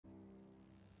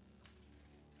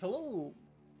Hello,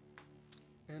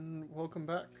 and welcome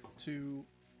back to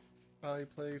I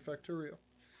Play Factorio.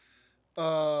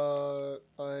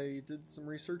 I did some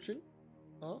researching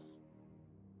off,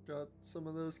 got some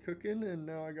of those cooking, and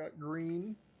now I got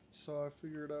green, so I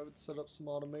figured I would set up some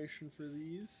automation for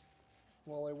these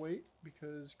while I wait,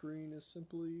 because green is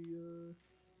simply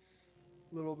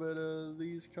a little bit of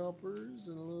these coppers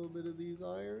and a little bit of these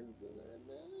irons, and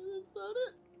that's about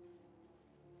it.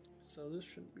 So this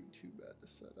shouldn't be too bad to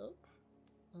set up.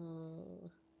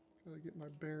 Gotta get my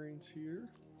bearings here.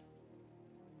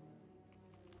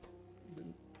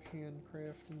 Been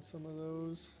handcrafting some of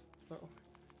those. Oh.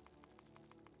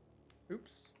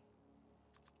 Oops.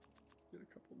 Get a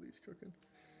couple of these cooking.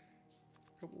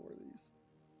 A couple more of these.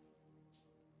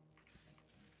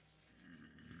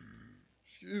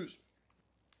 Excuse me.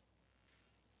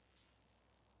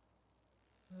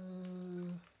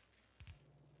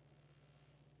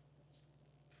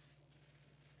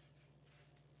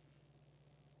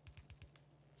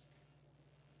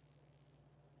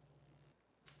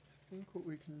 I think what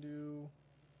we can do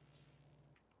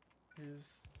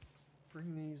is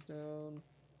bring these down.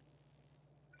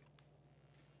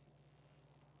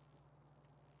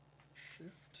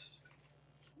 Shift.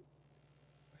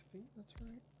 I think that's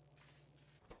right.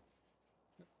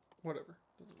 No, whatever.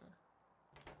 Doesn't matter.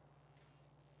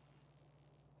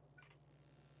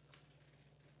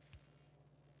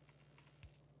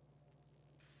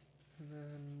 And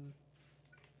then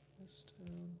this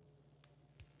down.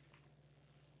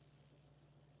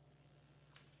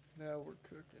 Now we're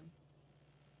cooking.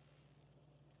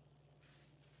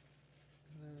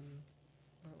 And then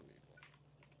I don't need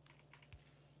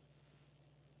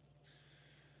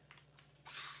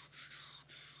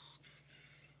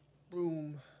one.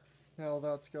 Boom. Now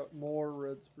that's got more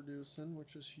reds producing,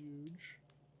 which is huge.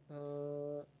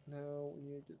 Now we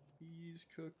need to get these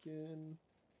cooking.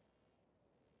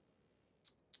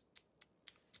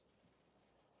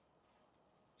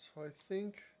 So I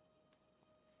think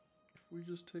if we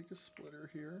just take a splitter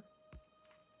here,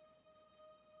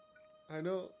 I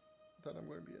know that I'm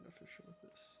going to be inefficient with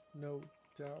this, no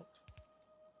doubt.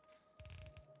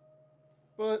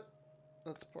 But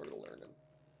that's part of learning.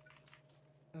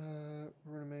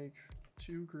 We're going to make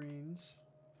 2 greens.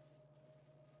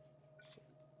 So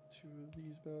 2 of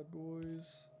these bad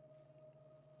boys.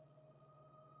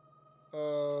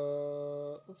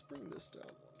 Let's bring this down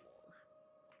one more.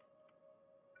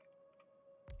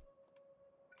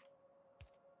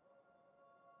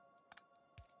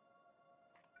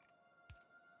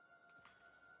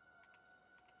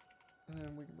 And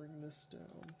then we can bring this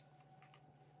down.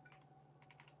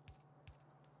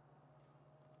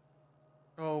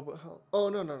 Oh, but how? Oh,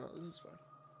 no, this is fine.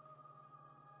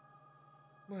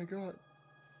 My God.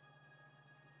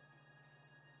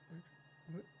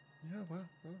 What? Yeah, wow.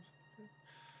 That was good.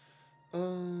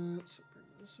 So bring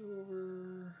this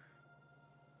over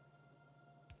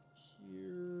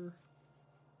here.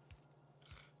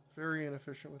 Very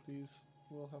inefficient with these.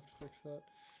 We'll have to fix that.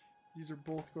 These are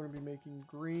both going to be making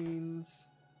greens.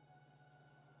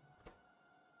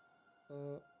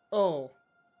 Oh,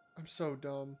 I'm so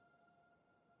dumb.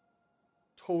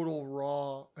 Total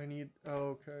raw. I need,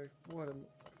 oh, okay. What am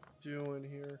I doing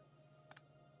here?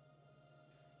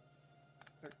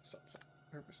 There, stop.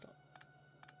 Everybody stop.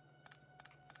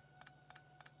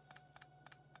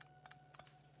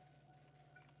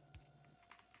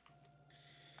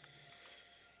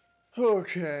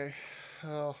 Okay.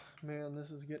 Oh, man,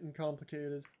 this is getting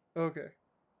complicated. Okay.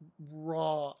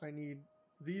 Raw. I need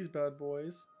these bad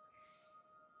boys.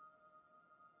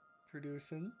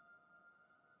 Producing.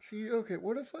 See, okay,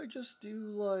 what if I just do,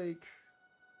 like...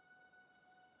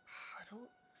 I don't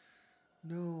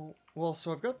know. Well,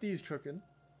 so I've got these cooking.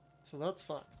 So that's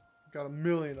fine. I've got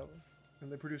 1,000,000 of them.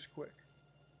 And they produce quick.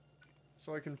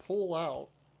 So I can pull out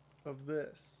of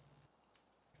this.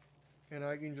 And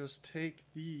I can just take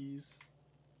these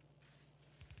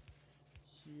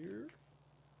here.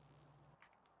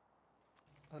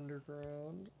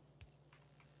 Underground.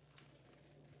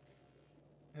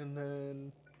 And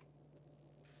then...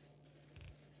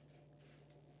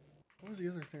 what was the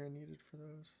other thing I needed for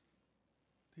those?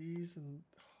 These and...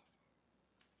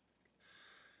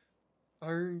 oh,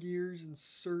 iron gears and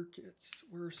circuits.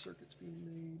 Where are circuits being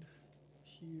made?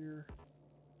 Here.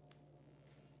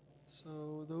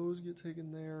 So those get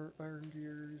taken there. Iron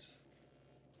gears.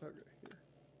 Okay, here.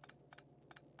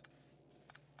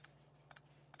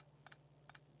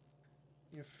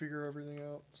 You figure everything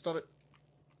out. Stop it.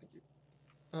 Thank you.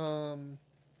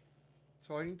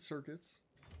 So I need circuits,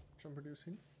 which I'm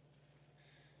producing.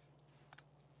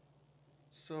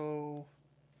 So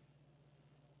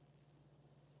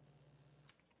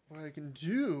what I can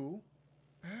do,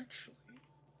 actually,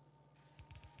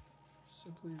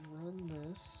 simply run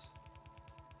this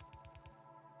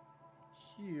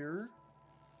here.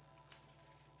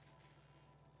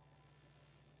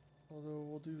 Although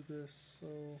we'll do this,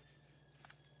 so...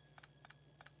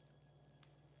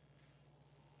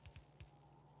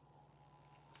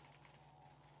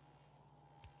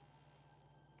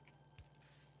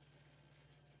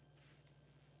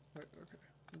 Wait, okay.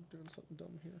 I'm doing something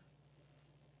dumb here.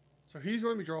 So he's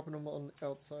going to be dropping them on the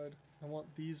outside. I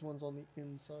want these ones on the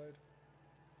inside.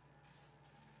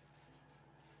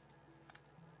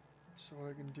 So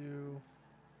what I can do...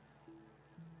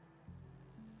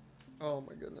 Oh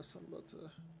my goodness, I'm about to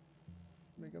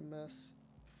make a mess.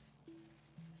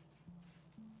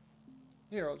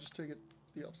 Here, I'll just take it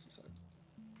the opposite side.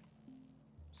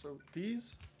 So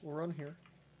these will run here.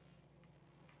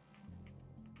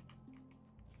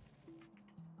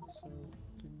 So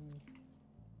give me...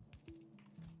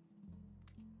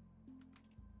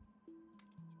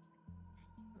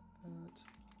 that.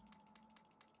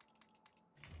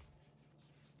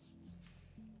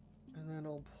 And then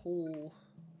I'll pull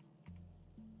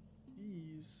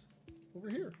these over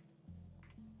here.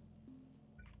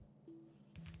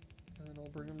 And then I'll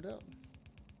bring them down.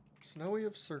 So now we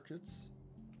have circuits.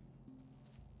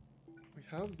 We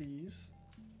have these.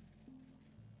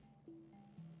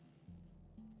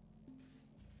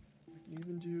 We can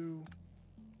even do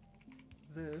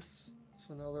this.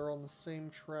 So now they're on the same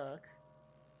track.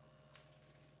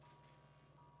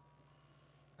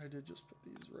 I did just put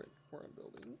these right where I'm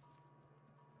building.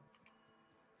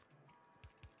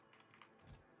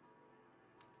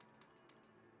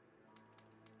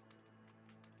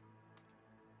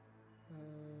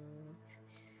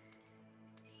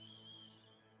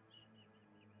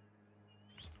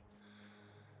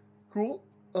 Cool.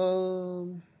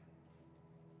 And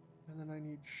then I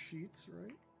need sheets,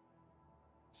 right?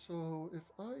 So if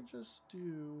I just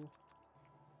do...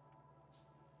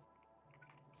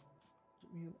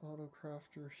 Get me an auto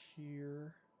crafter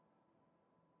here.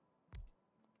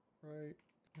 Right,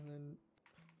 and then...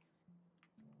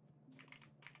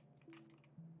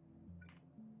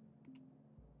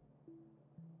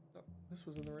 Oh, this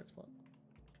was in the right spot.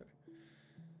 Okay.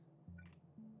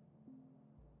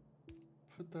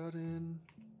 Put that in.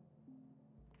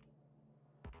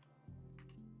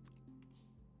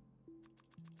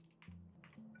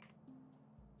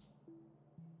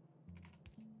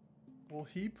 Will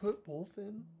he put both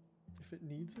in if it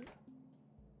needs it?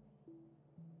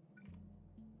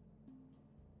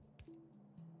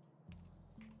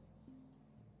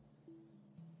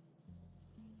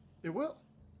 It will.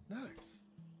 Nice.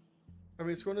 I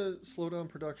mean, it's going to slow down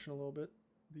production a little bit.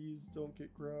 These don't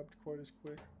get grabbed quite as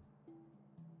quick.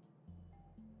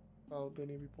 Oh, they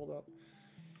need to be pulled out.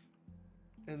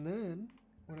 And then,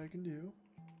 what I can do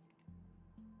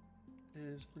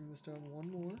is bring this down one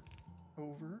more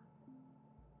over.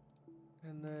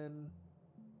 And then,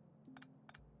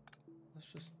 let's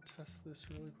just test this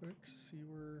really quick. See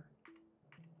where...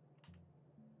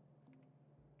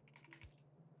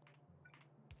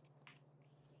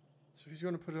 So he's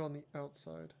going to put it on the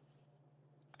outside.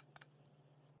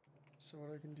 So what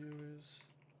I can do is...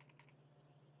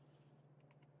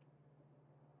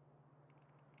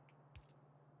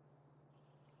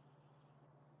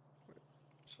 Wait,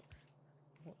 sorry.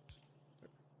 Whoops. There.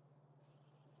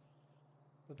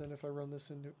 But then if I run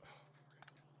this into...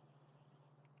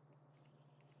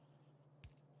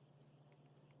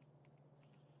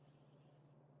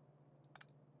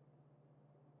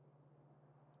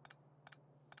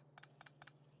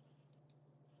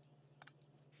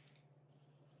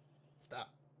 Oh, stop.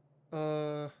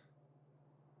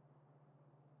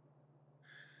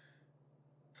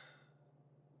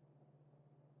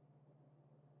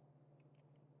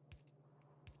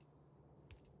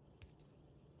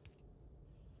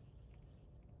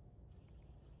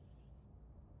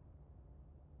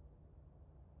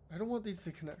 I don't want these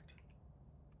to connect.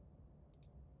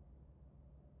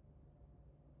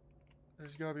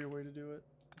 There's gotta be a way to do it,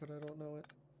 but I don't know it.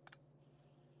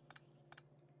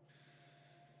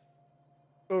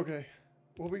 Okay,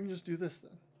 well we can just do this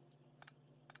then.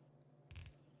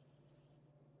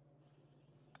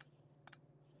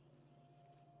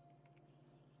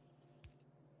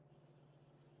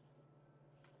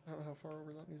 I don't know how far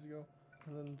over that needs to go.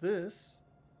 And then this,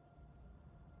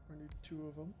 I need two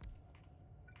of them.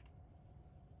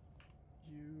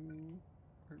 You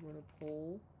are going to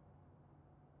pull.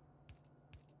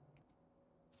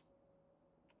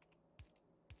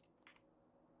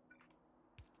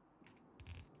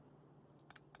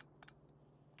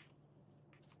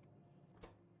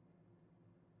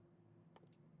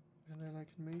 And then I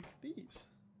can make these.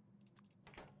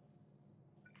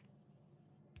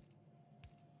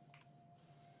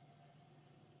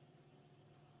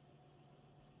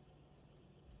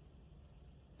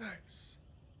 Nice.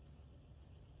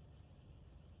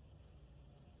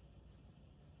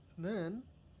 And then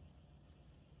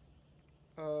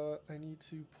I need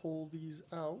to pull these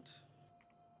out.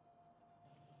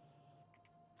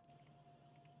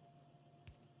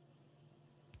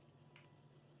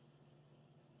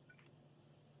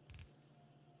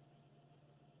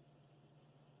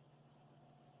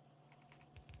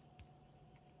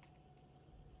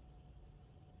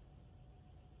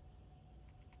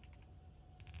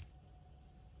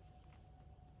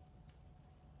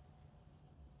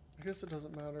 I guess it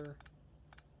doesn't matter.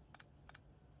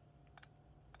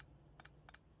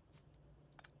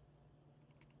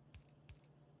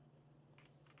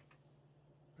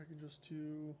 I can just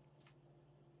do...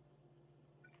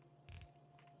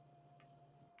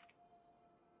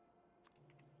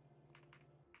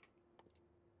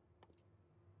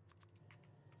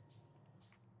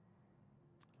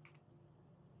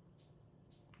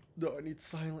 No, I need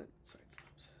silent side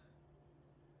stops.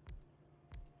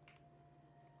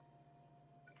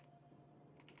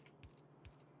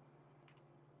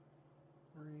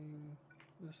 Bring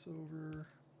this over.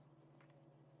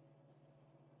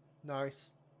 Nice.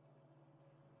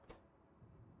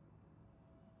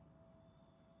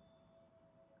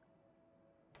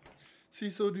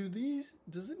 See, so do these...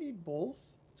 Does it need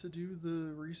both to do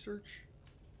the research?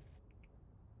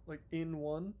 Like in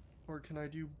one? Or can I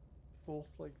do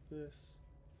both like this?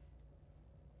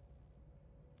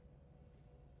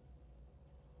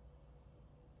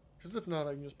 Because if not,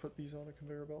 I can just put these on a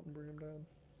conveyor belt and bring them down.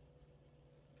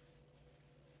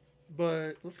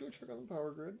 But let's go check on the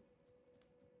power grid.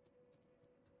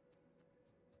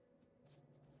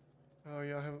 Oh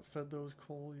yeah, I haven't fed those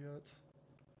coal yet.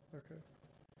 Okay.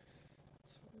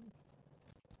 That's fine.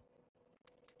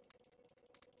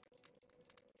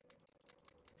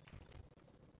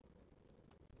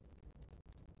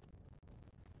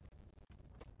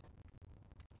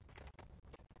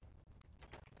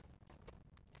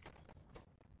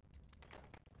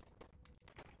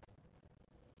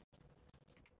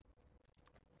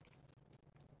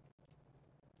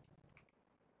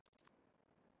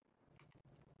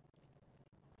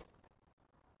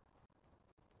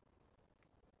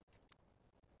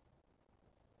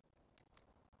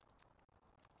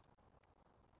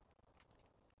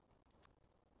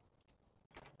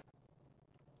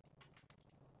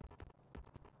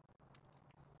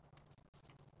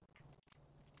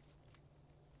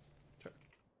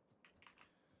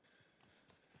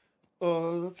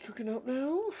 That's cooking up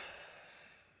now.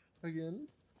 Again.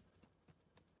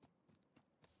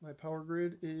 My power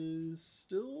grid is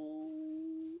still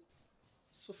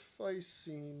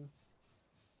sufficing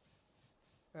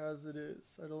as it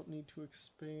is. I don't need to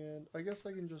expand. I guess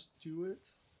I can just do it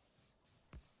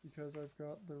because I've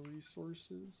got the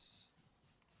resources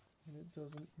and it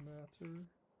doesn't matter.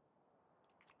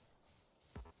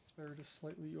 It's better to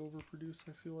slightly overproduce,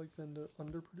 I feel like, than to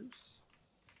underproduce.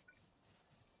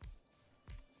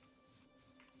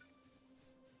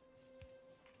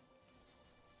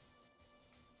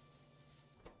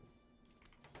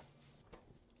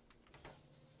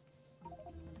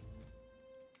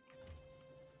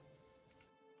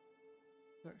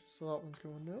 Nice, so that one's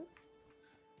going now.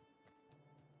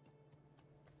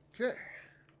 Okay.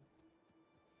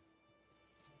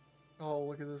 Oh,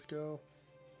 look at this go.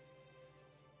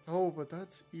 Oh, but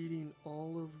that's eating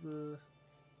all of the...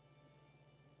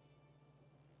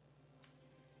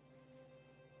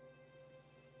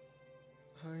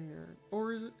 iron.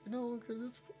 Or is it? No,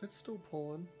 because it's still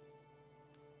pulling.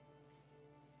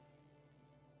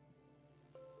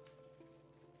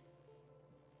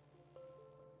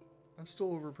 I'm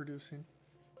still overproducing.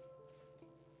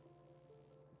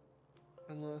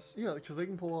 Unless, yeah, because they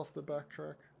can pull off the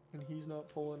backtrack, and he's not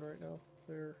pulling right now.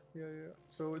 There, yeah.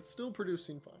 So it's still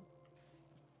producing fine.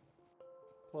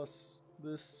 Plus,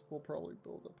 this will probably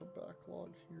build up a backlog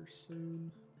here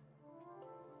soon.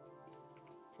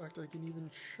 In fact, I can even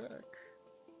check.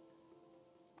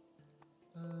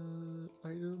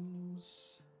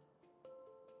 Items.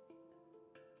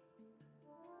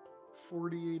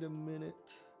 48 a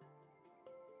minute.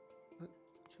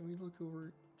 Can we look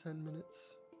over 10 minutes?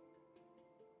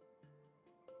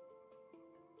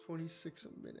 26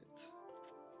 a minute.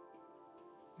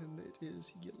 And it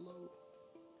is yellow.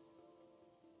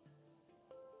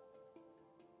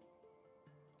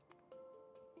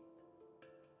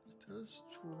 It does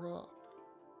drop.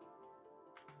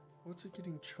 What's it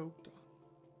getting choked on?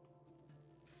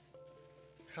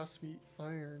 It has to be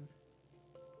iron.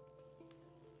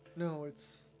 No,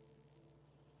 it's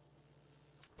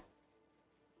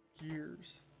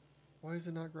gears. Why is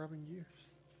it not grabbing gears?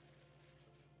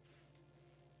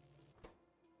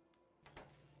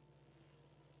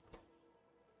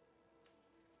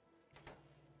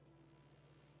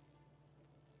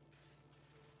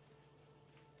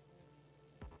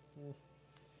 Hmm.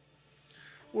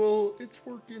 Well, it's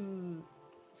working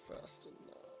fast enough.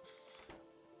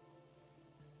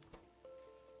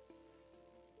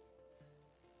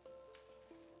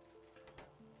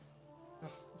 Oh,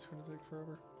 it's gonna take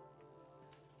forever.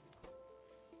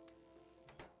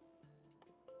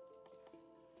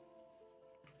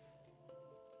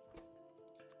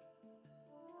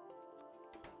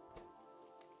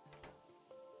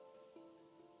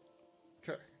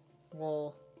 Okay,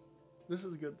 well, this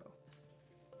is good though.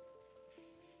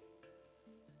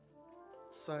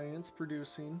 Science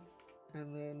producing,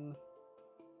 and then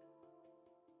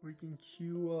we can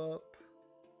queue up.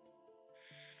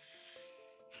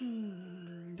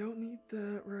 Don't need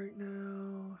that right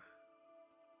now.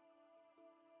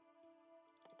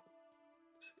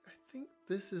 I think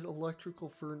this is electrical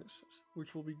furnaces,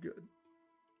 which will be good.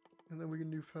 And then we can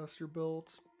do faster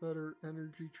belts, better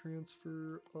energy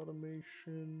transfer,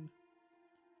 automation.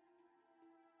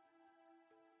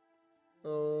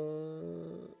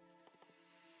 Oh,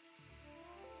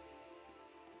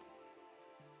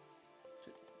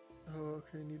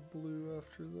 okay, I need blue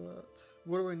after that.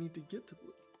 What do I need to get to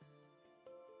blue?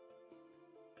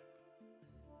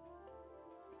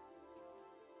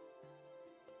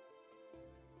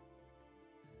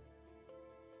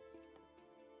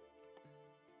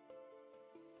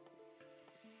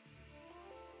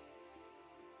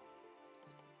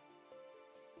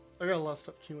 I got a lot of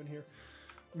stuff queuing here.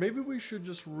 Maybe we should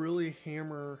just really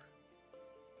hammer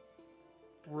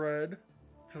red,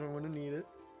 because I'm going to need it,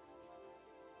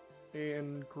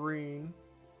 and green.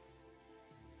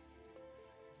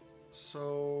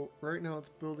 So right now it's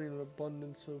building an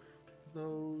abundance of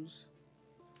those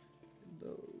and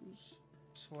those.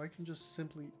 So I can just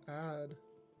simply add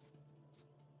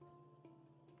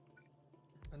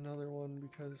another one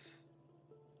because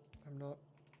I'm not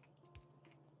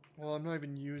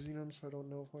even using them, so I don't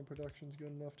know if my production's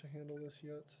good enough to handle this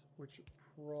yet, which it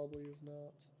probably is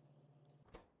not.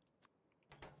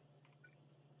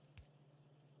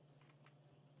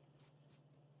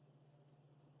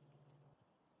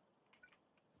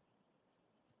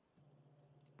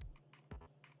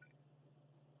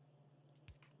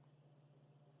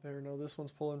 There, no, this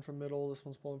one's pulling from middle, this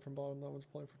one's pulling from bottom, that one's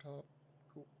pulling from top.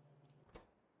 Cool.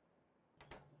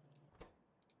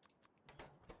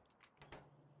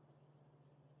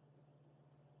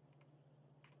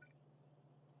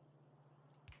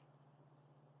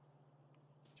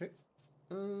 Okay.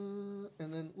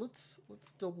 And then let's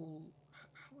double.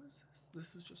 How is this?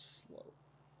 This is just slow.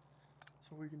 So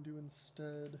what we can do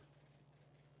instead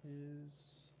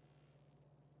is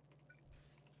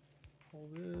pull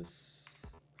this.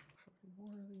 How many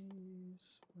more of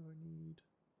these? What do I need?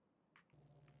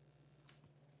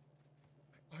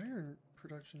 My iron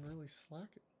production really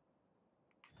slacking.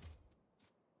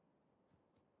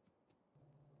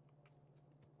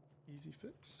 Easy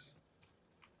fix.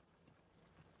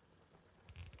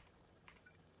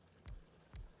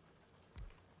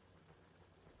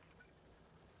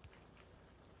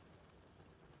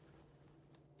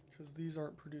 Because these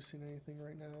aren't producing anything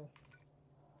right now.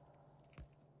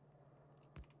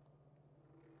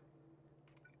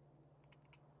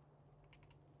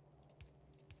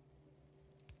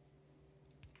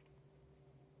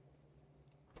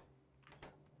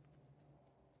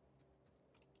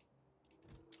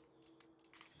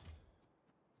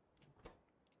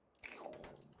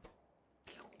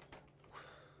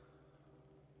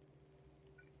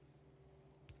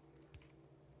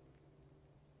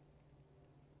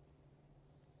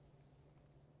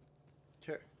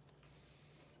 Okay.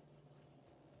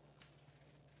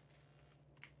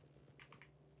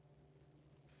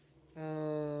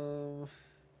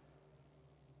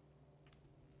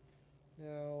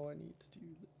 Now I need to do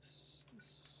this.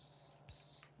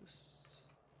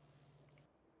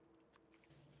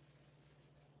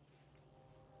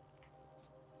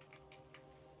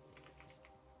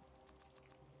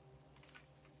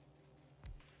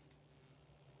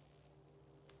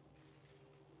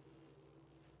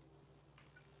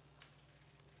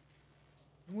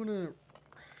 I want to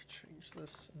change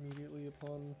this immediately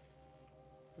upon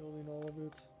building all of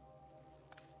it.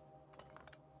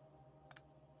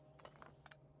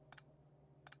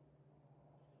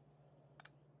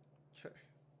 Okay.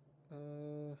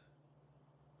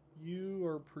 You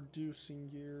are producing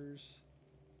gears.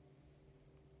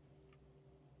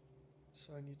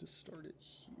 So I need to start it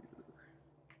here.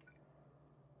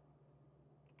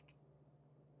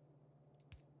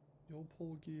 You'll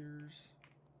pull gears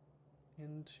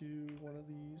into one of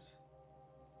these.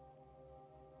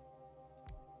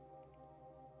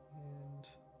 And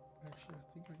actually,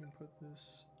 I think I can put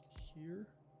this here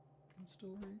and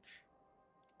still reach.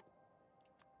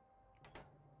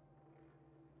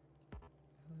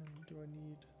 And then do I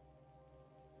need...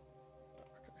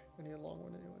 Okay, I need a long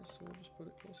one anyway, so we'll just put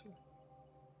it closer.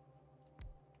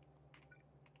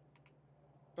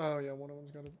 Oh yeah, one of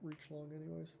them's got to reach long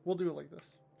anyways. We'll do it like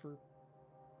this for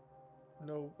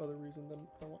no other reason than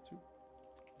I want to.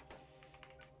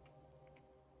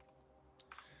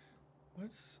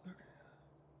 Let's... Okay.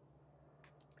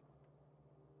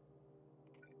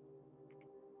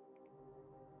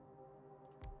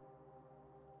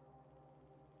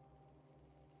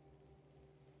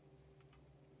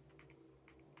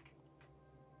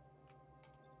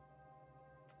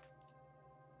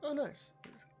 Oh, nice.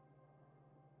 Okay.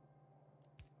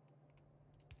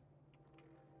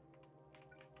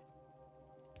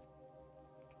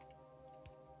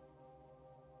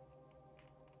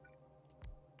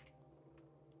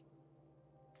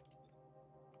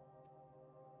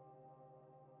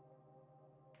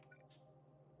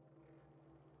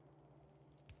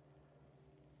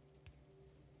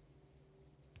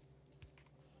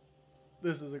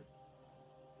 This is a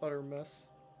utter mess,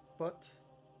 but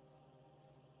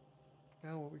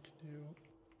now what we can do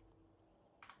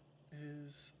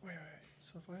is... Wait.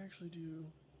 So if I actually do...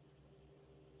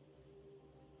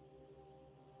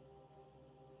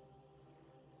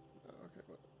 Okay,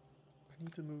 but I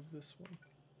need to move this one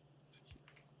to here.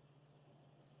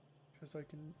 Because I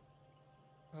can...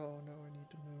 Oh, no, I need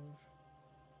to move...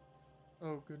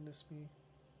 Oh, goodness me.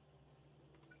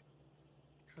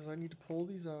 Because I need to pull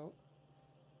these out.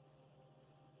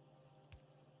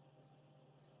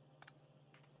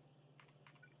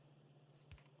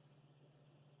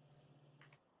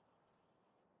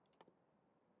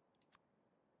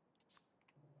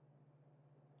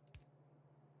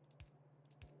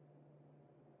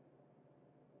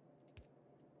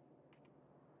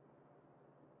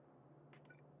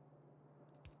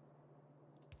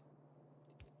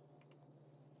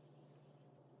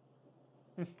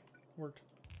 Worked.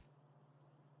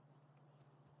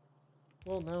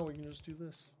 Well, now we can just do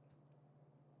this.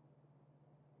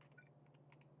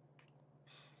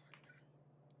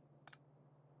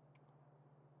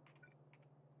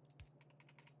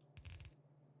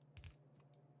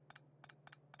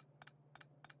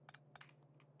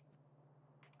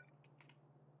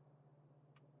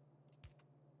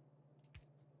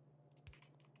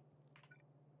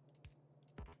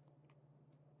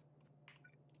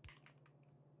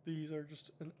 These are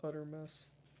just an utter mess.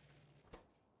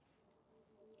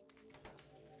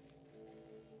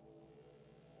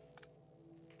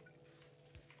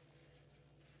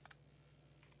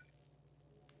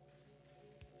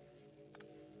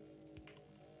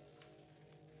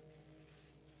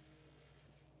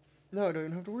 No, I don't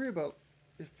even have to worry about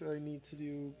if I need to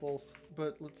do both.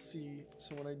 But let's see.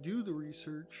 So when I do the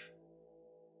research,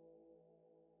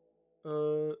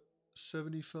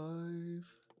 75.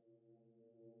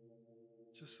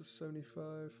 Just a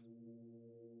 75.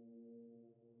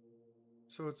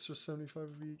 So it's just 75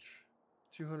 of each,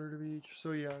 200 of each.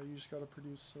 So yeah, you just gotta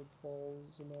produce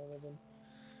balls and all of them.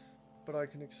 But I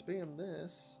can expand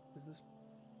this. Is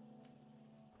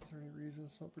there any reason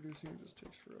it's not producing? It just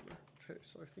takes forever. Okay,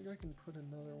 so I think I can put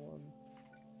another one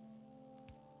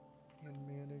and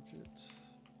manage it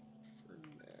for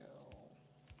now.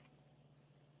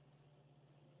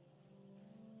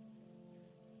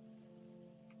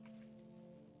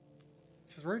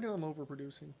 Because right now I'm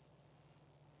overproducing.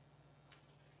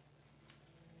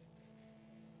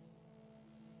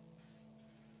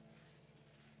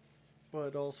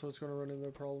 But also it's going to run into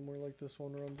a problem where like this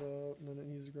one runs out and then it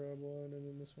needs to grab one and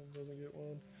then this one doesn't get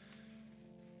one.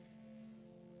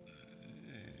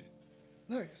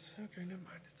 Nice. Okay, never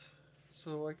mind it.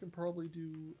 So I can probably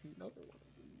do another one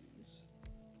of these.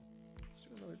 Let's do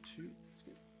another 2. Let's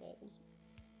get balls.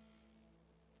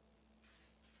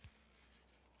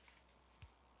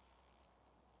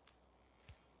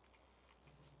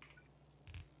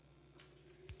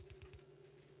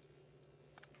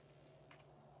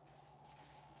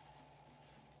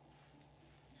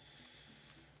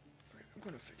 Okay, I'm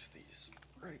gonna fix these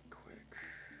right quick.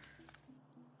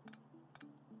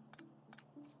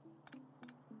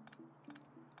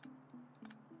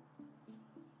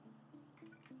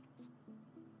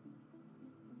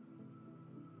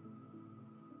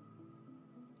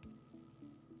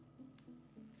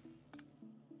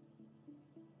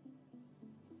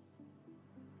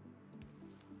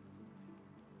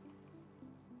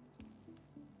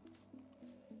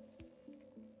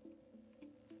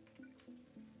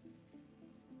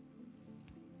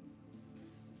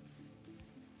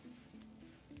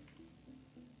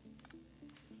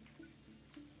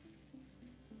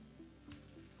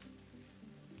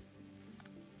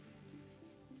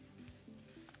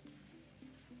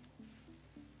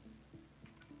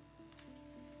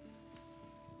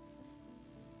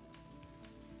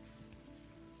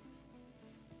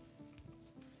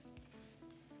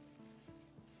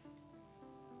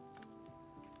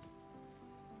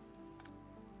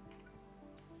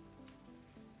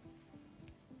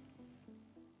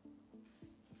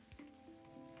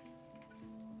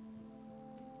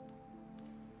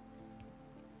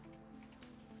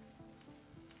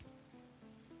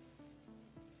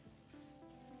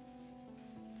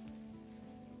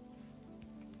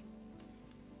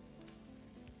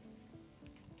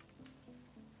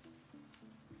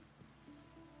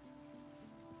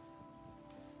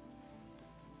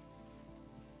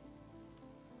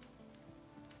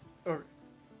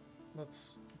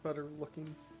 That's better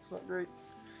looking. It's not great,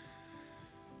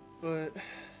 but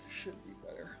should be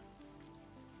better.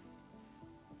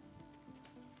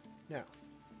 Now,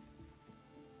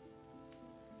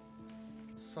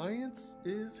 science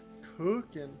is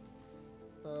cooking.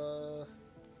 Let's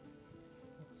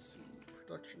see,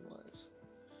 production-wise.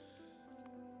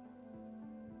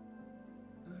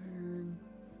 Iron,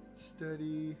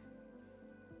 steady.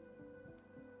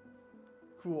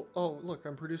 Cool. Oh, look,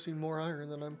 I'm producing more iron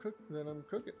than I'm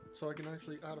cooking, so I can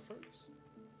actually add a furnace.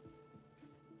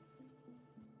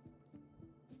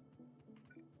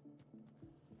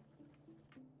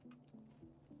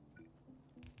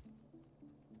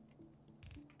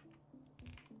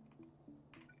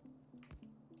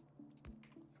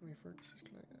 How many furnaces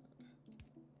can I add?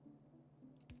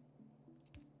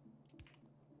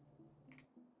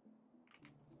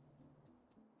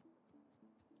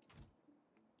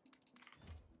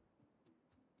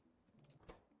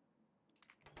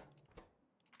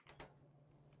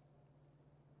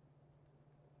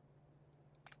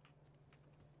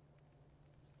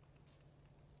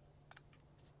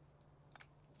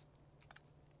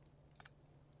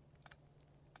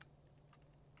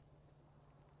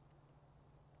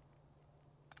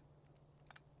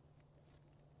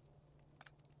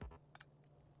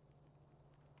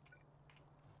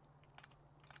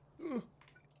 Ugh.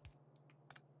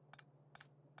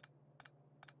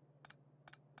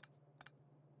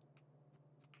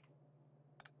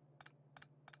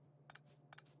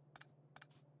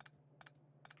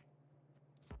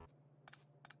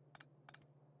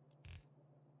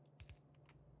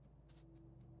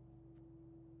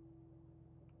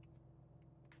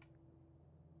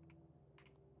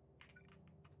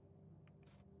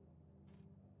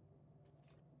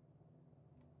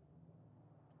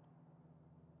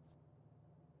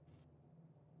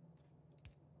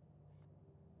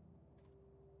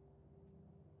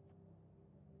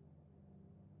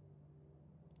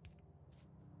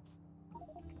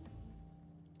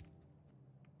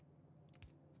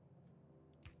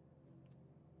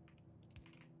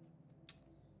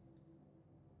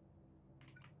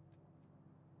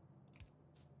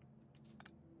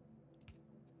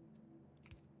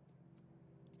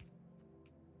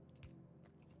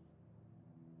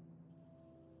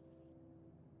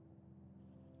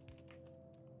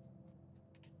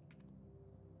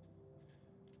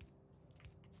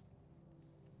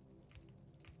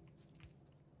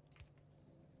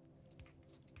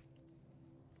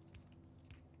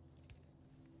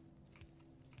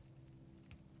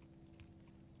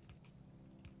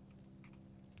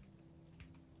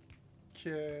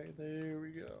 Okay, there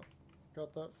we go.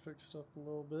 Got that fixed up a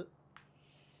little bit.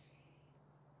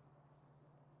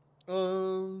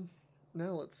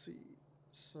 Now let's see.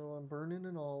 So I'm burning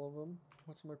in all of them.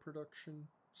 What's my production?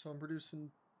 So I'm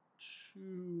producing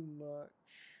too much.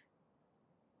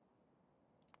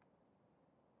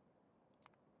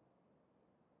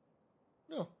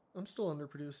 No, I'm still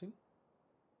underproducing.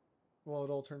 Well, it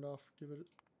all turned off. Give it.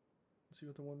 Let's see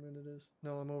what the 1 minute is.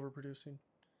 No, I'm overproducing.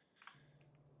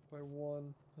 By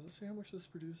 1. Does it say how much this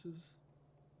produces?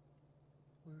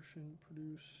 Pollution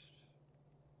produced.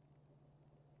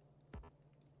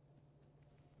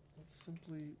 Let's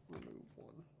simply remove 1.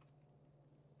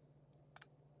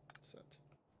 Set.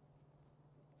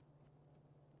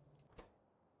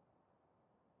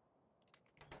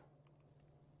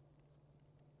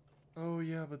 Oh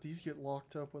yeah, but these get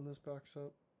locked up when this backs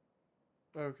up.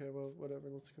 Okay, well, whatever.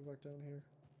 Let's go back down here.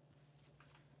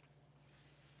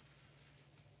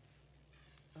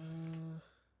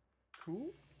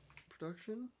 Cool.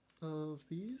 Production of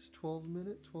these. 12 a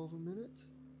minute, 12 a minute.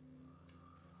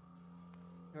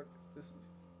 Okay, this is...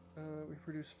 we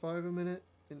produce 5 a minute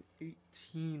and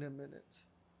 18 a minute.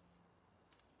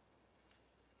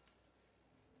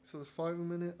 So the 5 a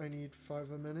minute, I need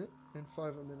 5 a minute and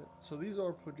 5 a minute. So these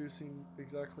are producing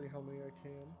exactly how many I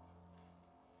can.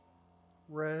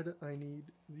 Red, I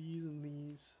need these and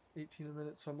these. 18 a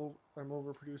minute, so I'm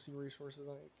overproducing resources.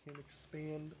 I can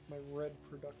expand my red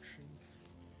production.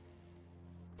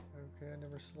 Okay, I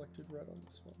never selected red on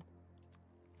this one.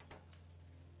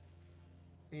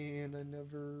 And I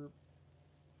never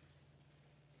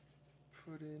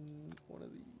put in one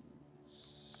of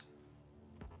these.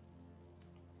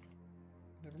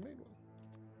 Never made one.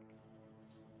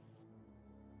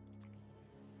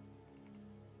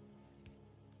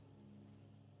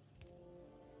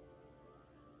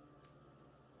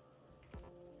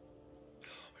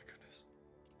 Oh my goodness.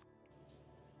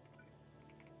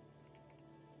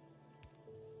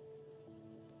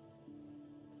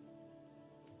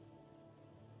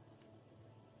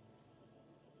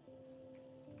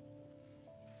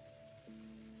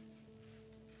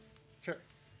 Okay.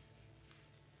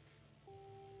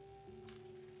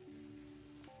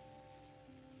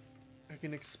 I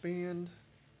can expand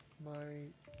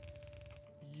my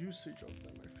usage of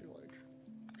them, I feel like.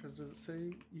 Because does it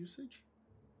say usage?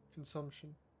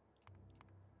 Consumption.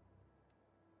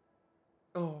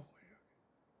 Oh, yeah.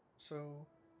 So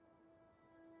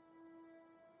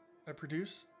I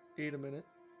produce 8 a minute.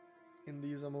 In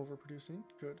these I'm overproducing.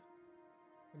 Good.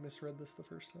 I misread this the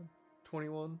first time.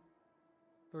 21,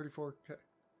 34, okay.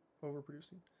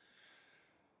 Overproducing.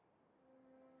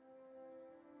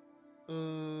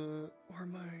 Or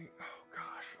my, oh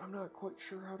gosh, I'm not quite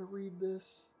sure how to read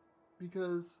this.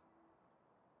 Because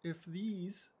if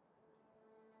these,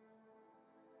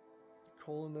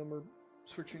 colon them or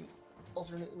switching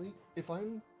alternately, if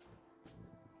I'm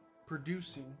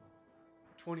producing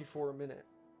 24 a minute,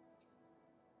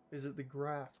 is it the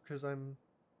graph? Because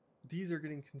these are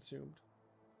getting consumed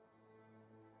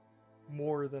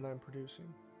more than I'm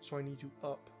producing. So I need to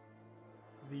up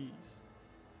these.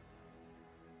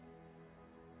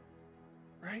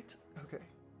 Right? Okay.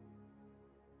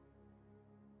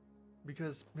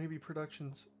 Because maybe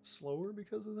production's slower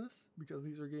because of this? Because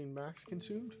these are getting max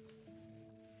consumed?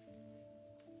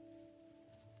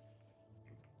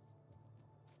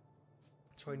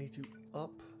 So I need to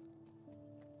up.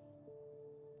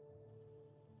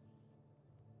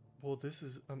 Well, this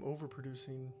is, I'm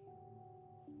overproducing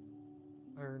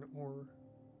iron ore.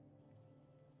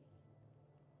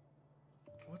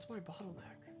 What's my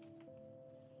bottleneck?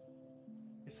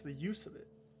 It's the use of it.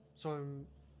 So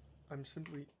I'm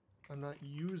simply, I'm not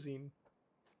using,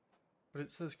 but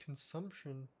it says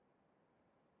consumption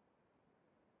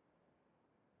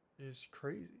is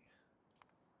crazy.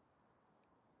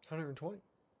 120.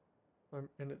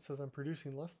 And it says I'm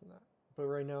producing less than that. But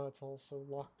right now it's also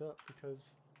locked up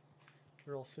because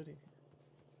they're all sitting here.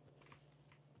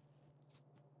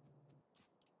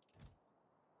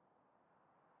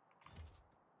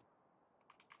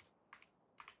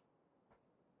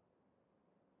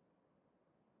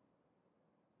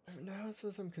 And now it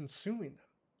says I'm consuming them.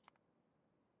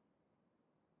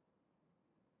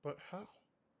 But how?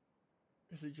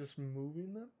 Is it just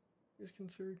moving them is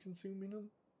considered consuming them?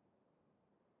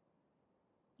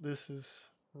 This is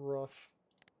rough.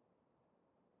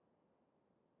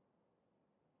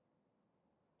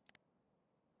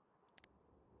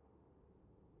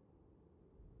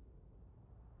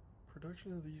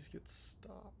 Production of these gets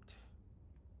stopped.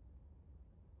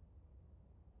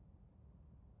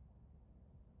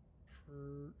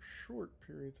 For short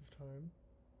periods of time.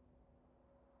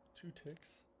 2 ticks.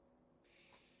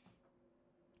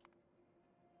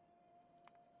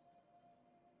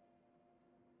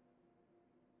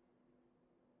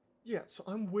 Yeah, so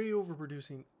I'm way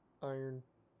overproducing iron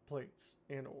plates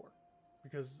and ore.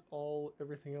 Because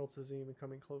everything else isn't even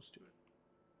coming close to it.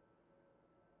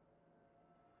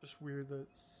 Just weird that it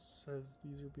says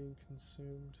these are being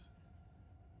consumed.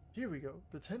 Here we go.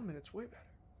 The 10 minutes way better.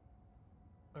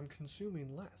 I'm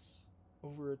consuming less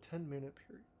over a 10-minute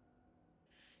period.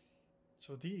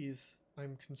 So these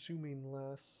I'm consuming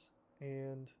less,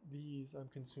 and these I'm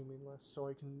consuming less, so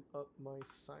I can up my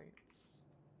science.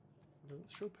 Does it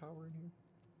show power in here?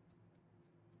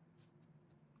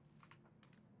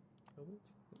 Build it?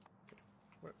 Okay.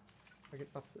 What? I can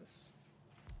up this.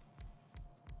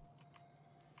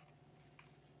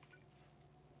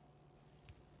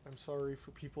 I'm sorry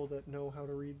for people that know how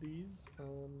to read these.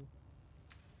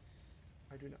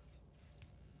 I do not.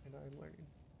 And I'm learning.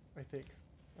 I think.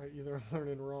 Either I'm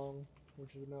learning wrong,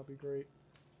 which would not be great,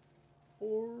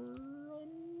 or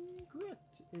I'm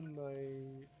correct in my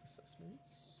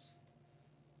assessments.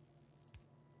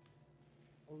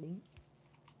 Goodness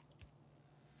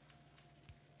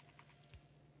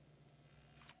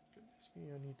me,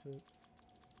 I need to...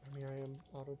 I mean, I am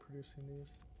auto-producing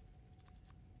these.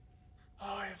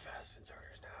 Oh, I have fast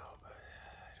inserters now, but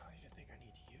I don't even think I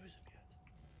need to use them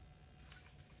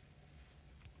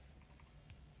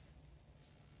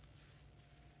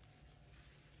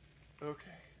yet.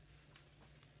 Okay.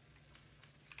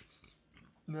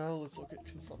 Now let's look at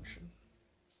consumption.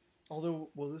 Although,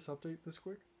 will this update this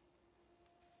quick?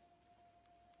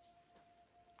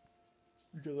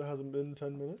 Because it hasn't been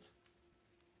 10 minutes.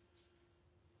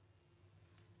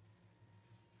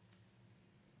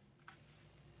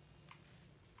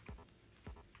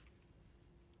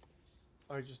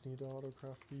 I just need to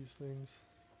autocraft these things.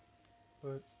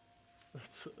 But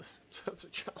that's a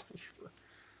challenge for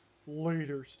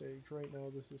later stage. Right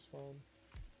now this is fun.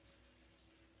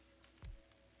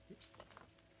 Oops.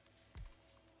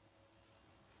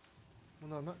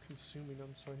 Well, no, I'm not consuming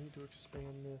them, so I need to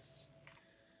expand this.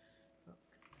 Oh,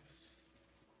 goodness.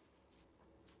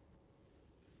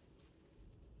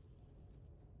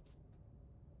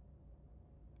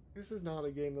 This is not a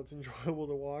game that's enjoyable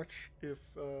to watch if,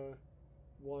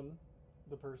 one,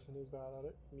 the person is bad at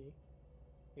it, me,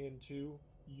 and two,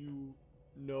 you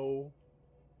know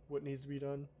what needs to be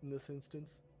done in this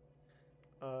instance,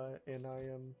 and I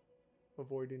am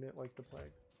avoiding it like the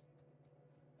plague.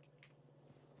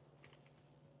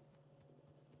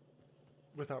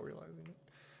 Without realizing it.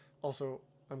 Also,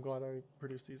 I'm glad I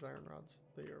produced these iron rods.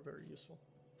 They are very useful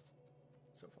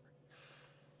so far.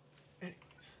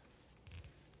 Anyways.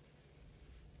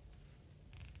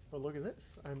 But look at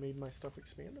this. I made my stuff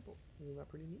expandable. Isn't that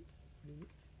pretty neat? Pretty neat.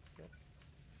 Yes.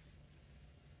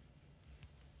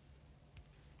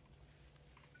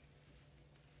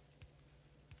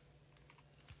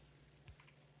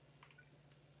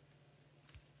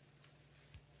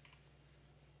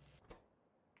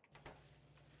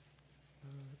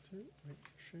 Wait,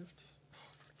 shift. Oh,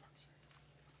 for fuck's sake.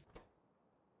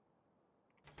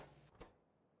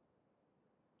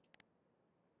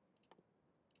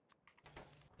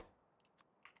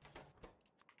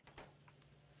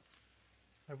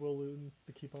 I will loot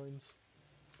the keybinds,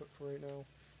 but for right now,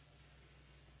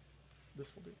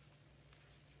 this will do.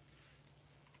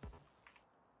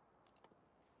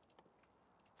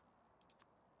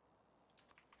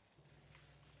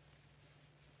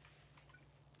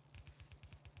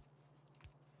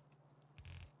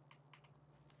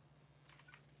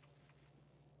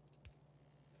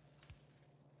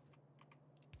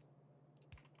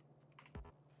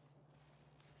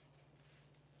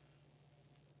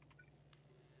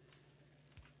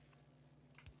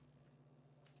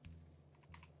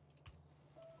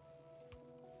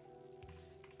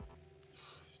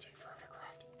 These take forever to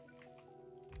craft.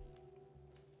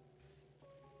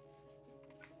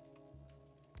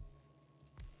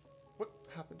 What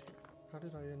happened here? How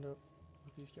did I end up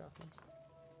with these gatlings?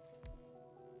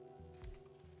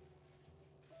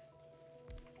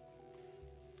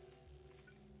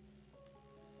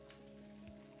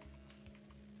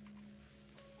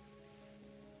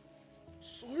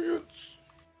 Science!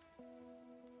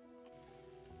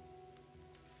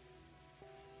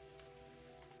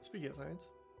 Speaking of science,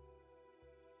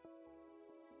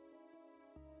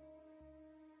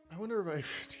 I wonder if I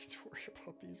need to worry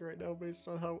about these right now based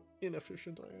on how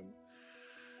inefficient I am.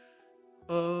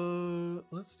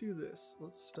 Let's do this.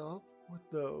 Let's stop with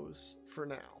those for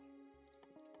now.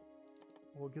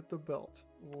 We'll get the belt.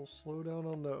 We'll slow down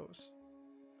on those.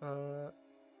 So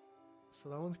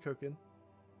that one's cooking.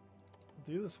 We'll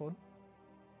do this one.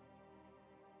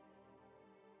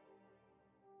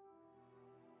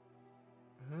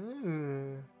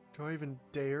 Do I even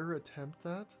dare attempt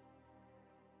that?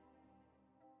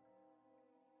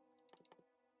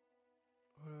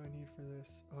 What do I need for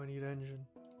this? Oh, I need engine.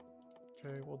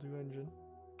 Okay, we'll do engine.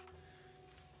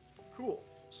 Cool.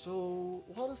 So,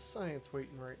 a lot of science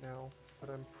waiting right now, but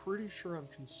I'm pretty sure I'm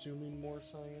consuming more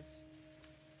science,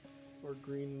 or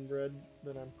green and red,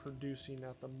 than I'm producing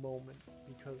at the moment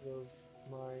because of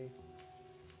my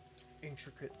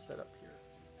intricate setup here.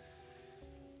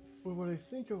 But what I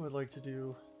think I would like to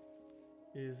do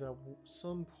is at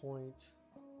some point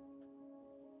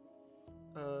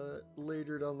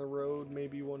later down the road,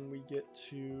 maybe when we get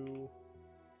to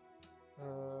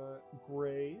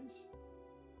grays,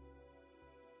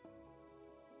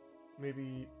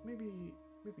 maybe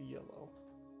yellow.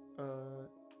 I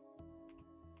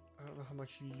don't know how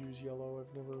much you use yellow.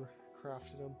 I've never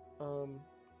crafted them.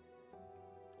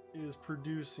 Is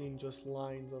producing just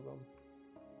lines of them,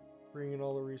 bringing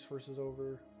all the resources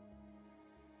over,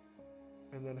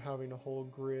 and then having a whole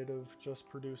grid of just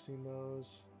producing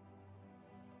those,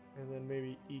 and then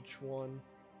maybe each one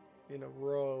in a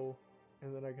row,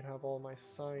 and then I could have all my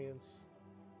science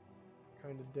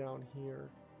kind of down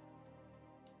here,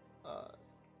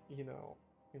 you know,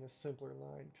 in a simpler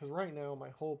line. Because right now my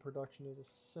whole production is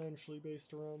essentially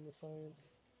based around the science.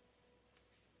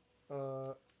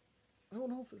 I don't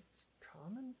know if it's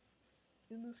common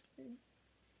in this game.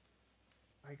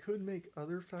 I could make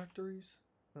other factories.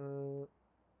 I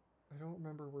don't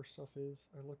remember where stuff is.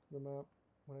 I looked at the map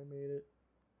when I made it.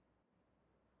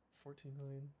 14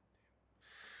 million.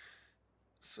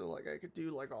 So like I could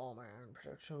do like all my iron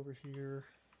production over here.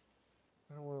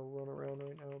 I don't want to run around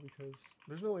right now because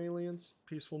there's no aliens.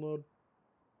 Peaceful mode.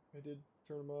 I did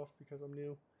turn them off because I'm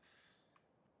new.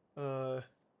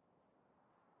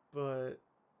 But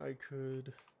I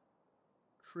could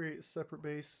create a separate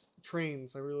base.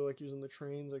 Trains. I really like using the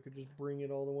trains. I could just bring it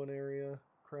all to one area,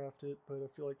 craft it, but I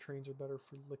feel like trains are better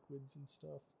for liquids and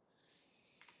stuff.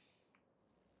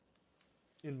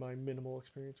 In my minimal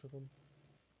experience with them.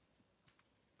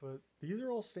 But these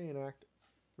are all staying active,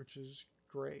 which is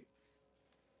great.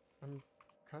 I'm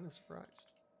kind of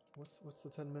surprised. What's the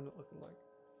 10-minute looking like?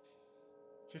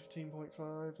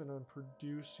 15.5, and I'm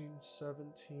producing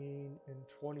 17 and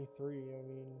 23. I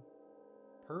mean,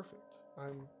 perfect.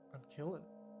 I'm killing it.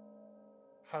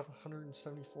 Have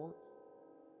 174.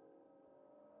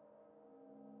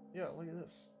 Yeah, look at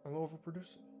this. I'm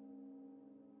overproducing.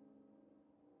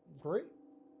 Great.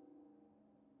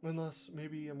 Unless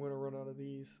maybe I'm going to run out of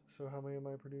these. So how many am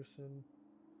I producing?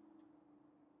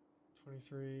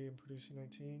 23. I'm producing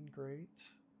 19. Great.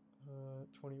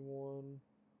 21.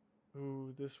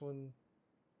 Ooh, this one.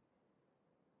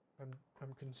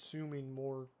 I'm consuming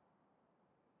more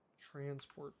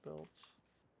transport belts.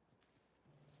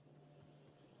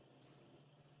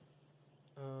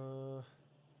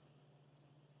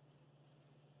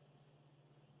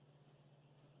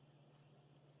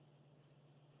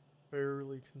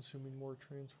 Barely consuming more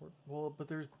transport. Well,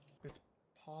 but it's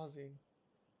pausing.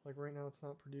 Like right now it's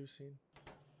not producing.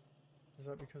 Is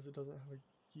that because it doesn't have a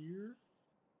gear?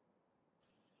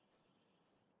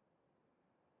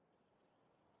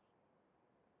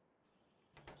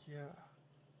 Yeah.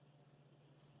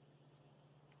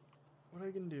 What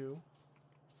I can do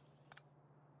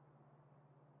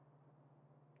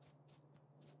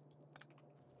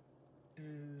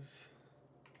is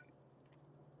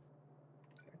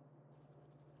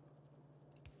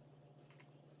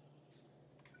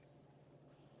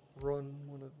run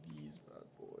one of these bad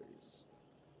boys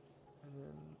and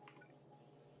then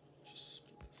just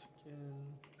split this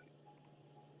again.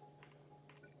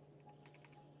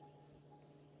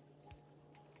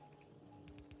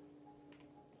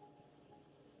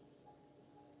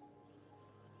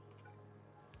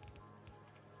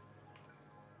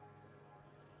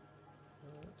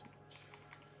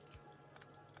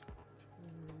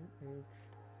 Ink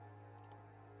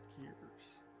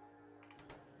gears.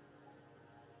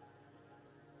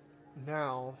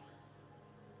 Now,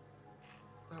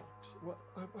 what?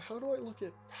 How do I look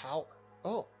at power?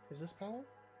 Oh, is this power?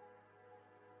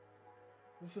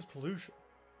 This is pollution.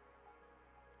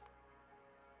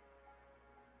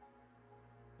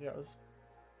 Yeah, this is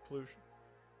pollution.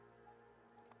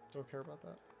 Don't care about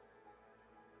that.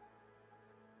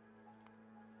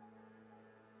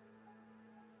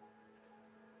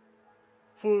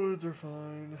 Fluids are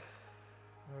fine.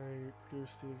 I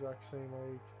produce the exact same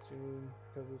I consume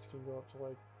because this can go up to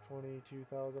like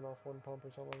 22,000 off one pump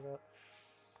or something like that.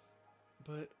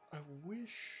 But I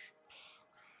wish... Oh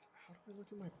god, how do I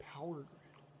look at my power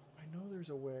grid? I know there's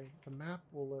a way. The map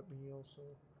will let me also.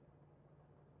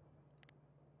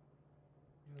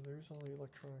 Yeah, there's all the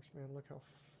electronics, man. Look how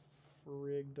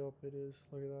frigged up it is.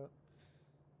 Look at that.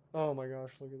 Oh my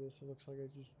gosh, look at this. It looks like I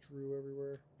just drew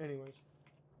everywhere. Anyways.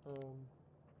 How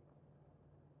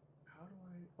do I...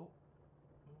 Oh.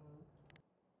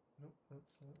 Nope,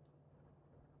 that's not.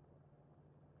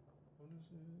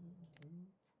 Bonuses.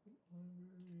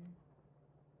 Library.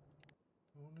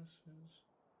 Bonuses.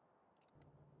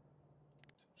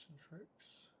 Tips and tricks.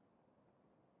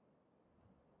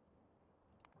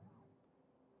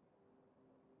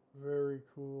 Very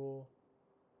cool.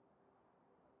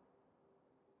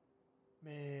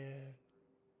 Man.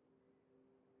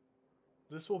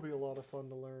 This will be a lot of fun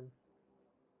to learn.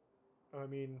 I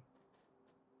mean,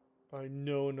 I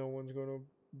know no one's going to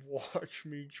watch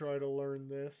me try to learn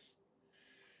this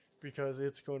because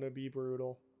it's going to be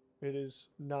brutal. It is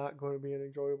not going to be an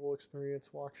enjoyable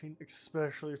experience watching,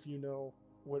 especially if you know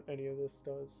what any of this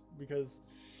does, because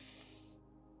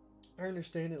I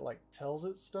understand it like tells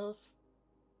it stuff,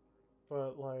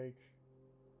 but like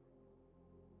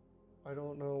I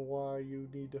don't know why you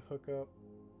need to hook up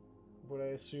what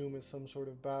I assume is some sort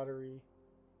of battery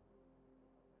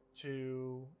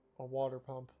to a water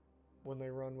pump when they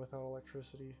run without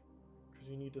electricity, because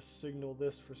you need to signal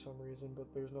this for some reason,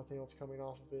 but there's nothing else coming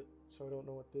off of it, so I don't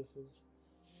know what this is.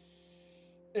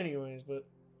 Anyways, but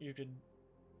you could...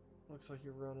 Looks like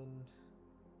you're running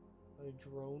a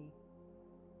drone.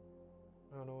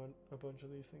 I don't know what a bunch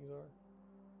of these things are.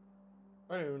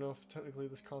 I don't even know if technically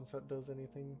this concept does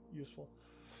anything useful.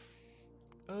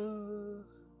 Crafting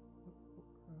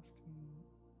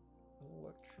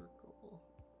electrical.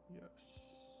 Yes.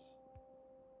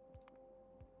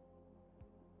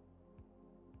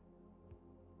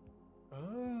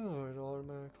 Oh, it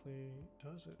automatically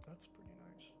does it. That's pretty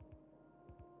nice.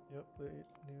 Yep, they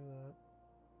knew that.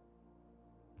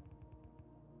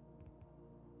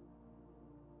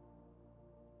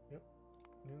 Yep,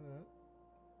 knew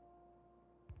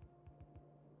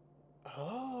that.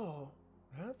 Oh,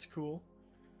 that's cool.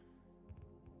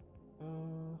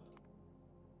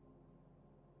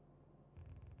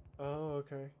 Oh,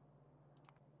 okay.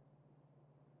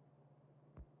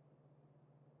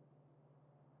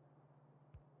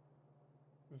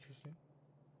 Interesting.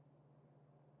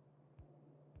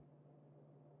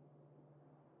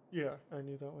 Yeah, I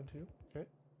knew that one too. Okay.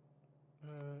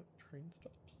 Train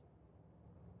stops.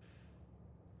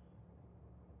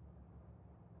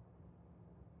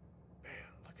 Man,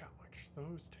 look how much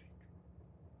those take.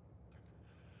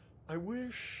 I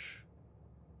wish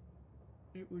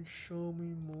it would show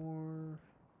me more.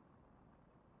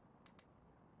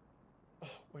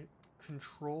 Oh, wait.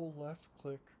 Control left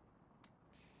click.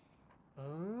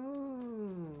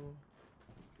 Oh.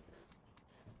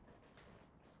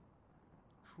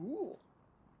 Cool.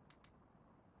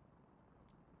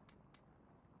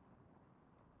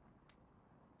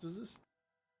 Does this...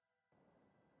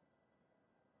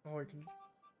 Oh, I can...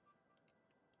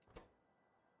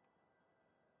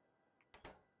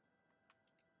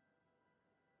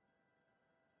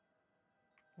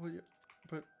 Well, yeah.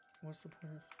 But what's the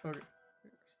point of... Okay.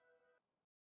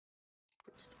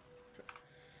 Okay.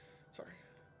 Sorry.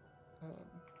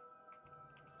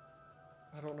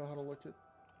 I don't know how to look at...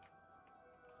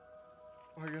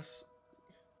 I guess...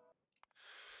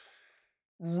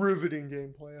 Riveting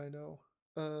gameplay, I know.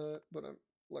 But I'm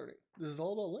learning. This is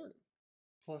all about learning.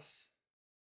 Plus,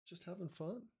 just having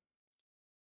fun.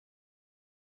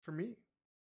 For me.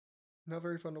 Not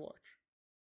very fun to watch.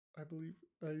 I believe,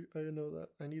 I know that.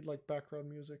 I need like background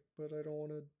music, but I don't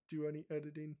want to do any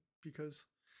editing because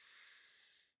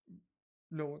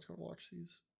no one's going to watch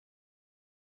these.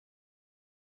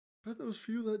 But those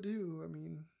few that do, I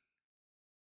mean,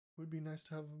 it would be nice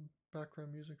to have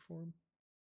background music for them.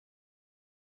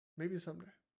 Maybe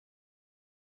someday.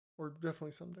 Or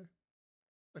definitely someday.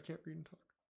 I can't read and talk.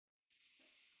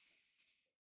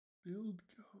 Build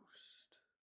ghost.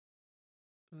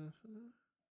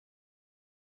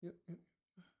 Yep.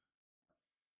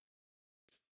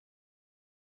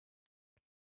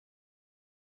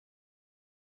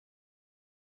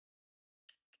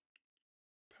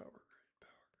 Power grid.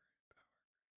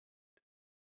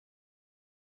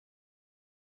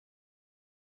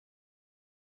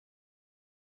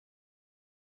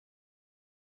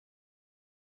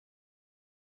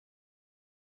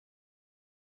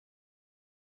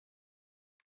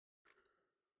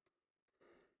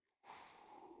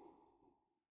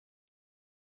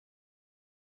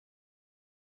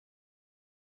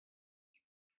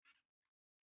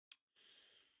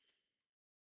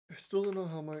 I still don't know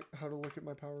how to look at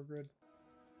my power grid.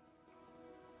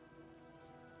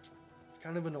 It's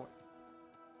kind of annoying.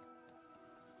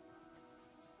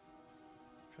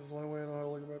 Because the only way I know how to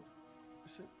look at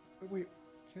my... Wait,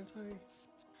 can't I...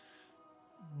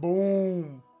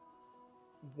 Boom!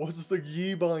 What's the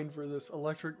keybind for this?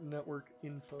 Electric network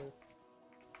info.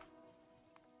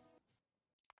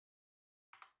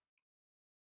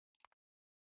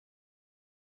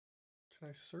 Can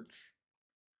I search?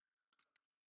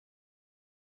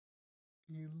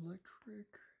 Electric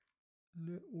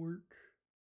network.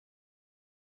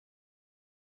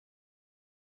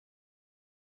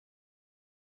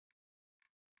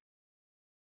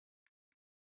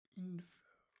 Info.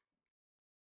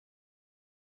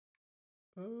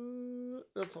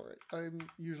 That's alright. I'm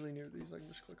usually near these. I can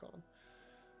just click on them.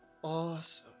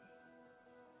 Awesome.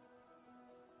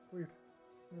 Weird.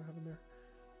 What happened there?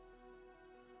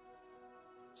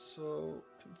 So,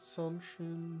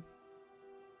 consumption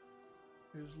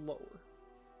is lower.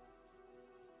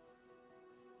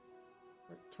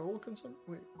 Right, total consumption?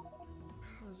 Wait.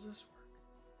 How does this work?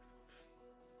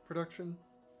 Production.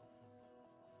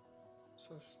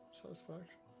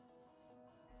 Satisfaction.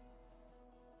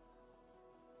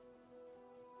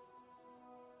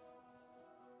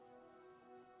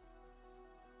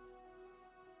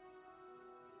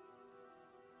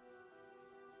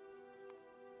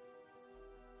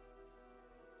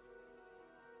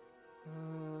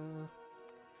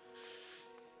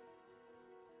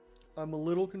 I'm a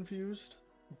little confused,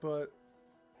 but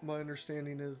my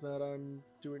understanding is that I'm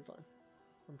doing fine.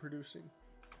 I'm producing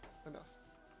enough.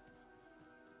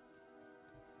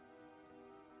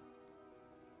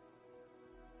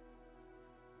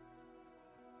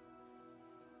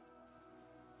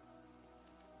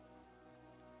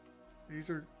 These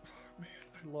are, oh man,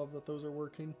 I love that those are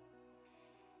working.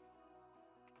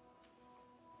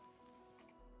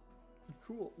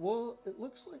 Cool. Well, it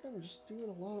looks like I'm just doing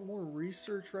a lot more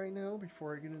research right now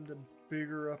before I get into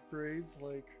bigger upgrades,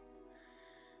 like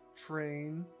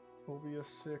train will be a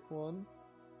sick one.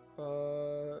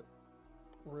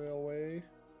 Railway,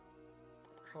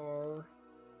 car,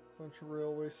 bunch of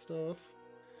railway stuff.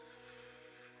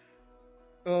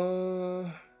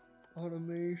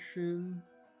 Automation.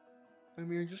 I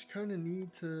mean, I just kind of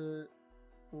need to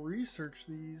research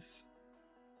these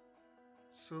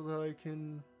so that I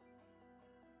can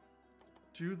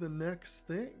do the next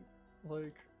thing.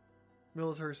 Like,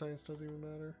 military science doesn't even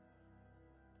matter.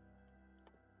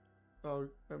 Oh,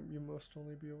 you must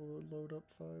only be able to load up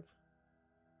 5.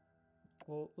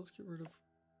 Well, let's get rid of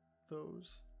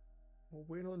those. We'll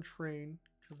wait on train,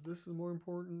 because this is more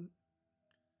important.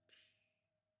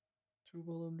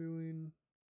 Tubal I'm doing.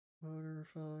 Motor,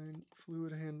 fine.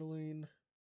 Fluid handling.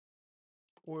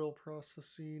 Oil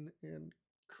processing, and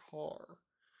car.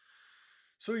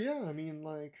 So yeah, I mean,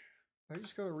 like, I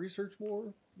just gotta research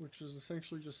more, which is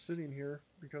essentially just sitting here,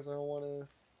 because I don't want to...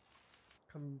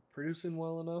 I'm producing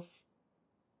well enough.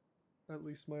 At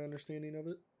least my understanding of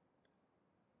it.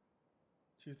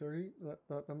 230.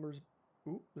 That number's...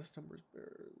 Ooh, this number's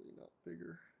barely not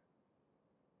bigger.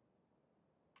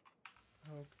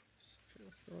 Oh, okay,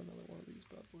 let's throw another one of these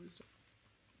bad boys down.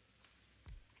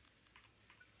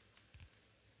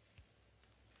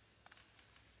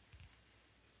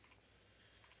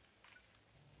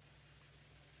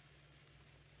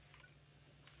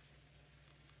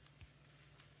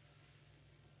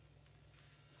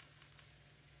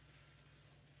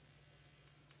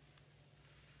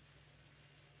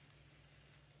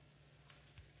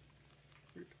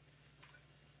 Weird.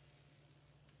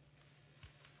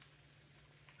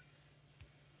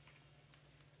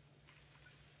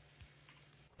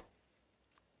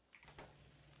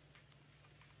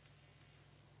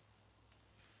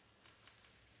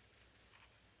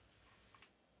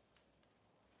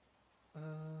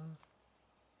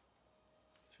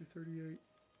 238.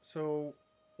 So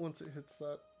once it hits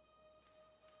that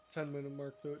 10-minute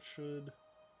mark, though, it should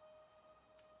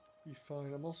be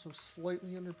fine. I'm also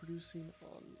slightly underproducing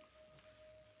on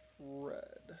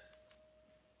red.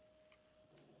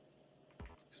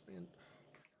 Expand.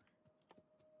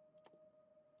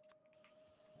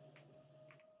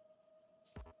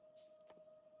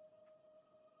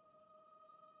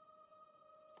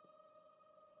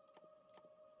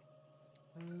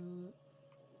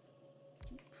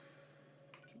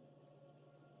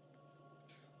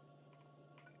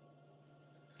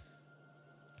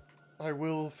 I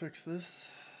will fix this,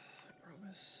 I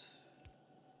promise.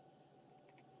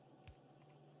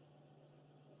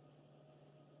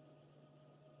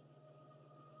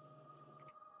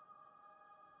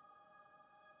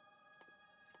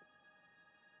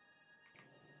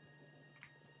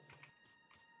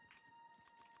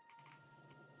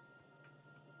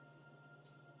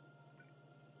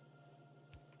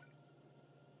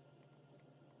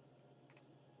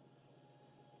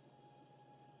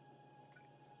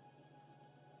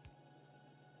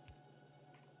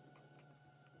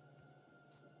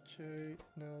 Okay,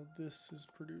 now this is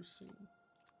producing.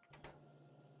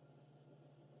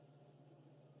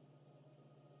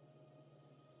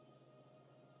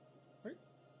 Right?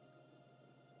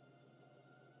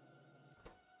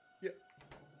 Yeah.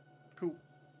 Cool.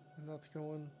 And that's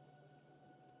going.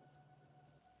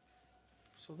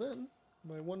 So then,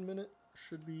 my 1 minute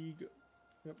should be good.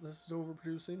 Yep, this is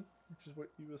overproducing, which is what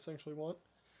you essentially want.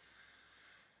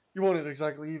 You want it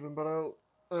exactly even, but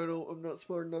I'm not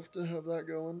smart enough to have that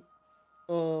going.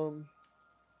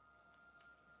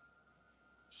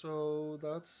 So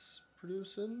that's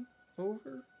producing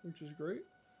over, which is great.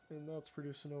 And that's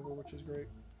producing over, which is great.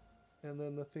 And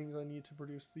then the things I need to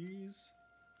produce these.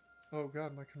 Oh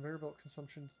god, my conveyor belt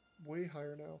consumption's way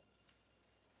higher now.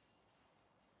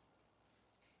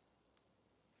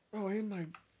 Oh, and my...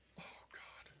 Oh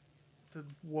god. The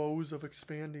woes of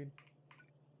expanding.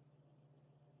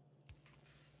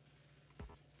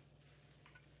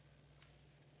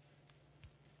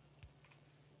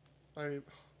 Oh my god,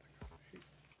 I hate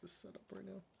this setup right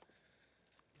now.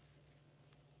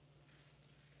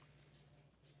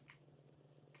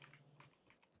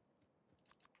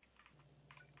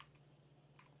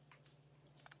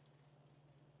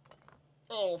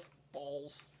 Oh,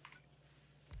 balls.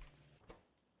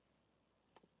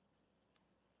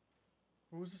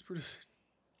 What was this producing?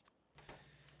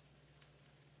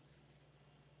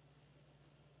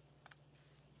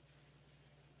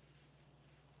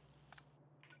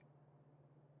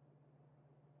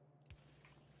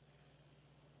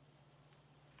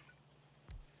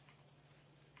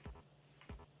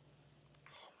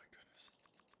 Oh my goodness.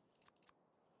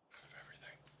 Out of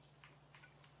everything.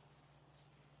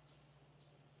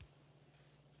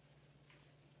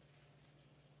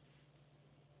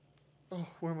 Oh,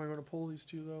 where am I going to pull these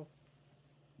two, though?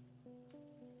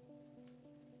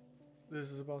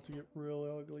 This is about to get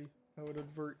real ugly. I would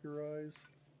avert your eyes.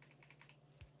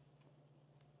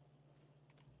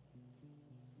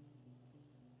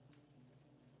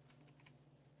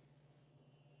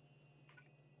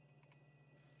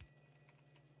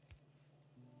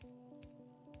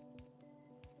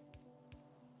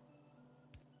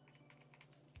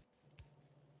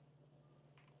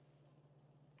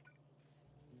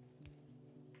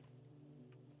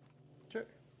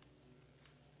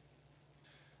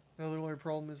 Now the only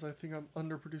problem is I think I'm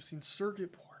underproducing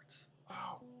circuit boards.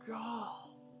 Oh god.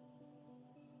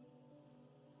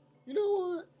 You know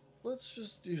what? Let's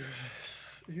just do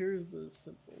this. Here's the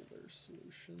simpler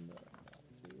solution that I'm not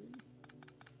doing.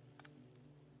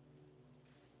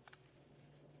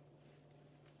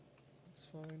 That's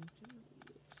fine. Get rid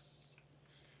of this.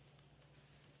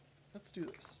 Let's do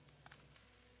this.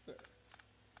 There.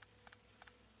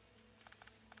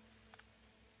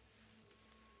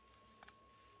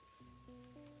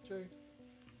 Okay.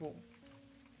 Boom.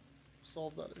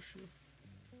 Solve that issue.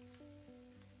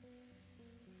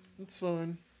 It's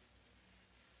fine.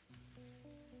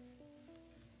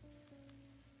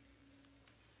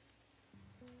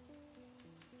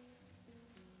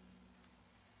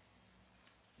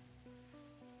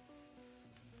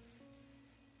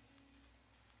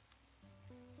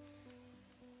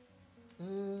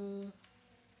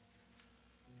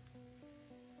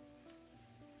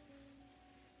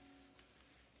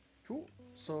 Cool.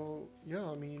 So, yeah,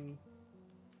 I mean...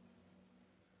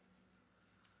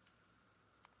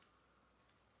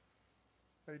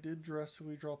 I did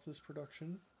drastically drop this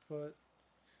production, but...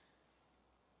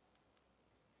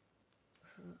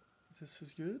 this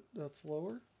is good. That's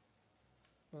lower.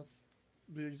 That's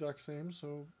the exact same,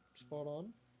 so spot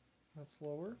on. That's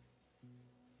lower.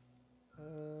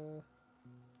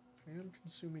 I am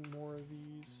consuming more of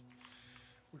these,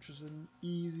 which is an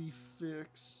easy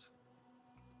fix.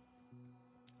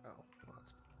 Oh, well,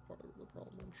 that's part of the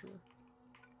problem, I'm sure.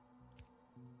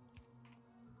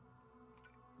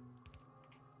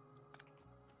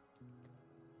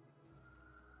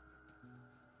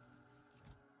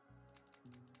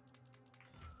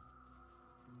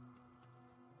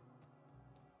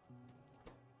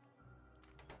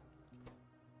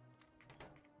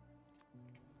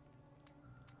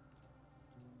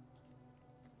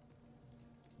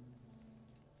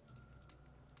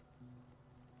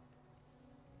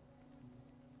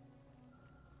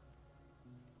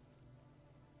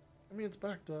 I mean, it's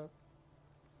backed up.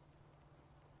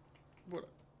 What?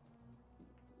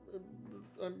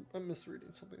 I'm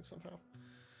misreading something somehow.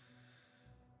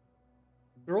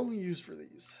 They're only used for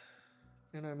these,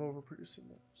 and I'm overproducing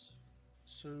those.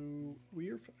 So we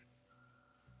are fine,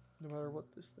 no matter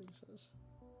what this thing says.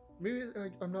 Maybe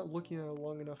I'm not looking at a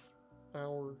long enough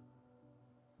hour.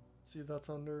 See, that's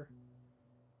under.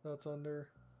 That's under.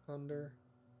 Under.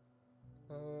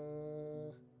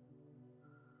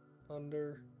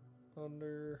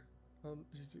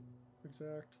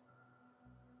 Exact.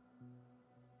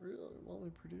 Really, I'm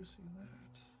only producing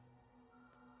that.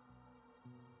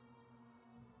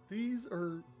 These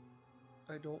are,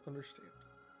 I don't understand,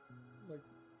 like,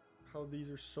 how these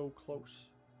are so close.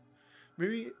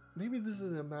 Maybe this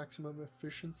is a maximum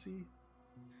efficiency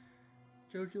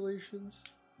calculations,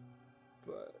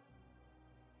 but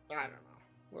I don't know.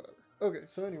 Whatever. Okay,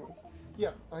 so anyways,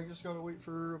 yeah, I just gotta wait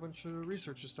for a bunch of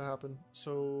researches to happen.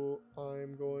 So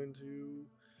I'm going to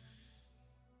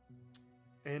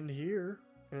end here,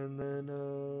 and then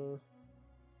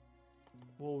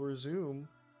we'll resume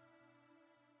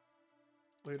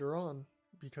later on,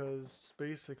 because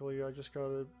basically I just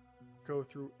gotta go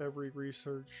through every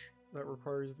research that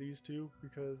requires these two,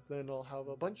 because then I'll have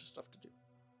a bunch of stuff to do.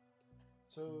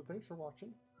 So thanks for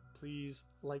watching. Please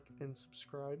like and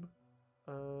subscribe.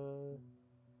 And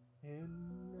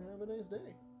have a nice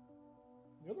day.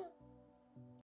 Goodbye.